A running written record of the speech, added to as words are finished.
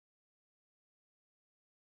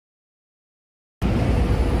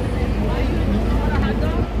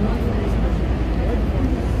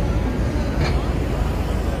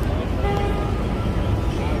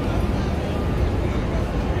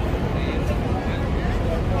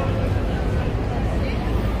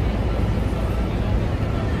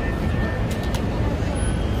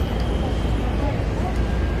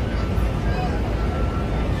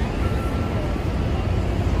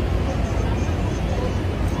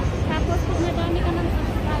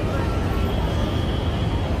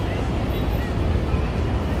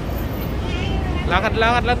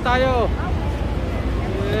Lakad-lakad lang tayo.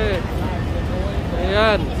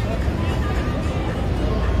 Ayan.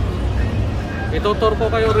 Itutur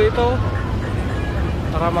ko kayo rito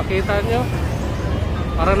para makita nyo.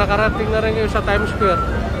 Para nakarating na rin kayo sa Times Square.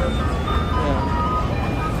 Ayan.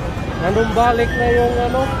 Nandun balik na yung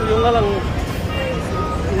ano, yung lang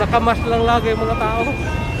nakamas lang lagi mga tao.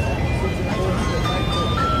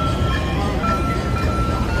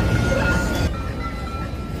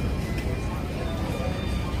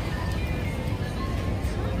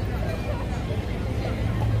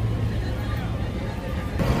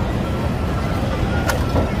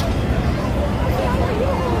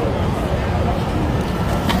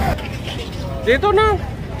 Dito na.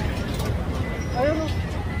 Ayun.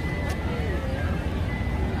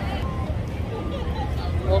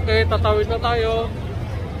 Okay, tatawid na tayo.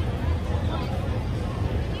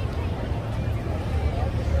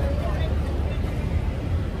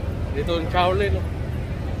 Dito ang Shaolin.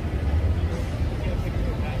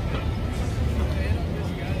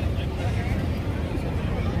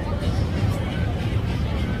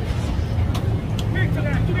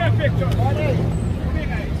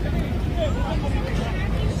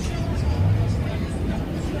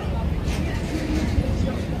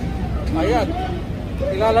 Ayan.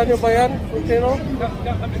 Kilala nyo ba yan? Sino?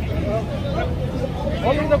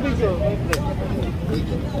 Only the video.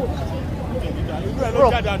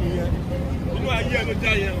 Bro.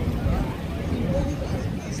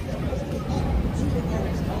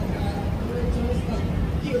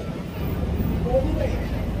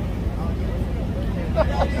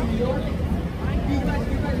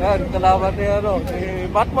 Yan, kalaban ni ano, si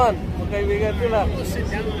Batman. Magkaibigan sila.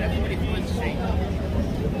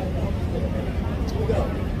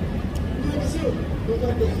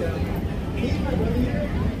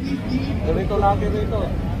 Ganito lagi rito.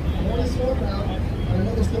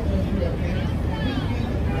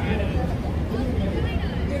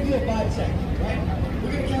 Do a vibe check, right?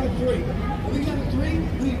 We're gonna count to 3. When we count to 3,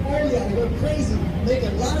 we all yell, go crazy, make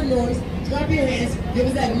a lot of noise, clap your hands, give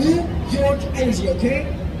us that New York energy, okay?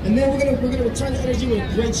 And then we're gonna return the energy with a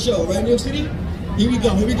great show, right, New York City? Here we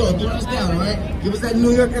go, throw us down, all right? Give us that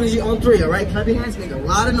New York energy on 3, all right? Clap your hands, make a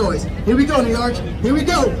lot of noise. Here we go, New York. Here we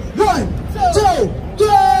go. 1, 2,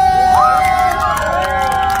 3!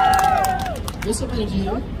 There's some energy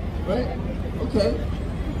here, right? Okay.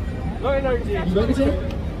 No energy. You ready, Jay?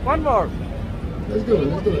 One more. Let's do it,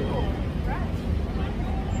 let's do it.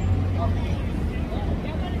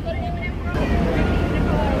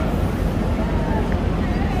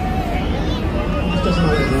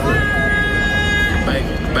 Bang,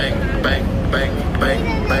 bang, bang, bang, bang,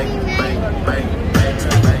 bang, bang, bang, bang,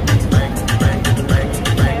 bang, bang, bang, bang,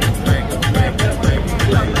 bang,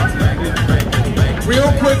 bang, bang, bang. Real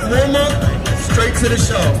quick warm up, straight to the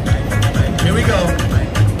show. Here we go.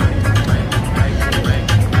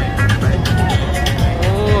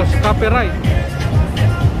 Oh, copyright.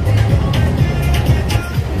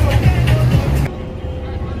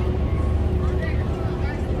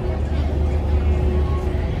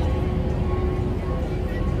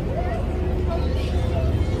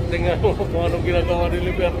 Tingnan mo kung anong ginagawa ni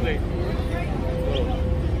Liberte.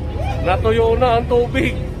 Natuyo na ang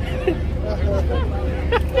tubig.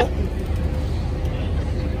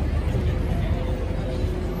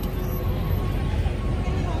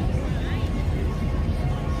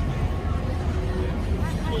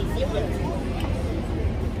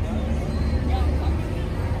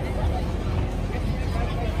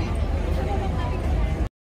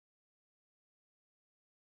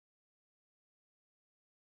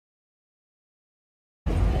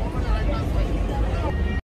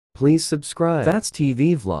 Please subscribe. That's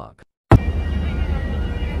TV Vlog.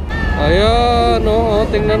 Ayan, oh,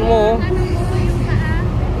 tingnan mo.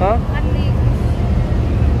 Ha?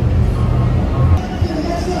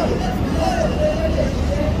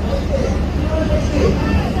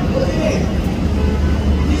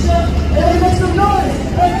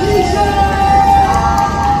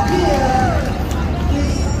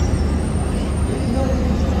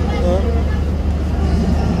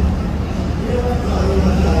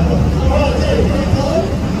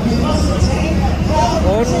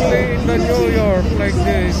 Only in the New York like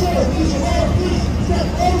this.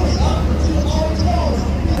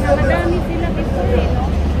 Madami sila dito eh, no?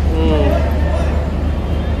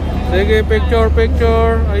 Sige,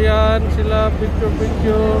 picture. Ayan sila, picture.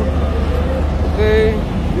 Okay.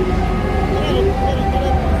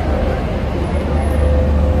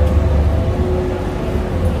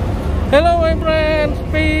 Hello my friends,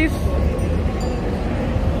 peace.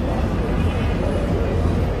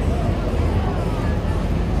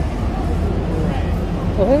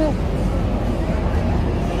 Oh.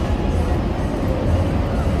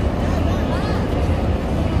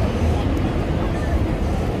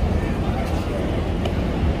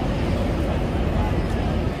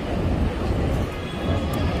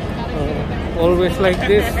 Always like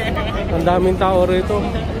this. Ang daming tao rito.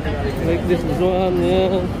 Like this one,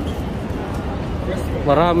 yan.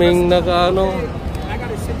 Maraming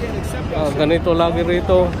ganito lagi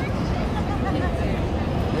rito.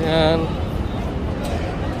 Yan.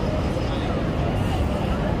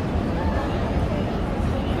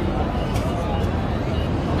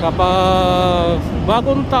 Kapag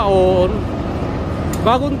bagong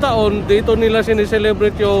taon dito nila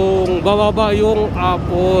sineselebrate yung bababa yung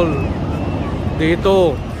apple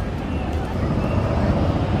dito.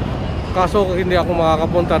 Kaso hindi ako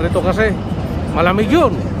makakapunta rito kasi malamig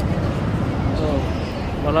yun.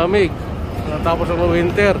 Malamig. Tapos ang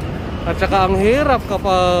winter. At saka ang hirap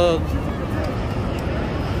kapag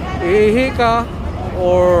iihi ka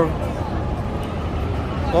or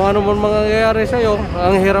kung ano man mangyayari sa'yo,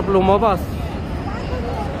 ang hirap lumabas.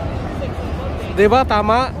 Diba?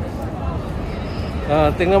 Tama?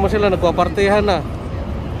 Tingnan mo sila, nagpapartihan na.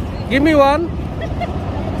 Give me one.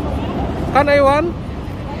 Can I one?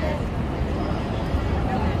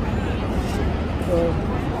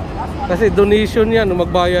 Kasi donation yan,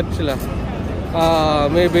 magbayad sila.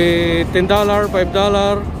 Maybe $10, $5.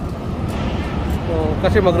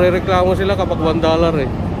 Kasi magre-reklamo sila kapag $1 eh.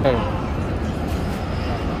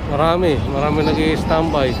 Marami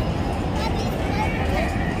nag-i-standby.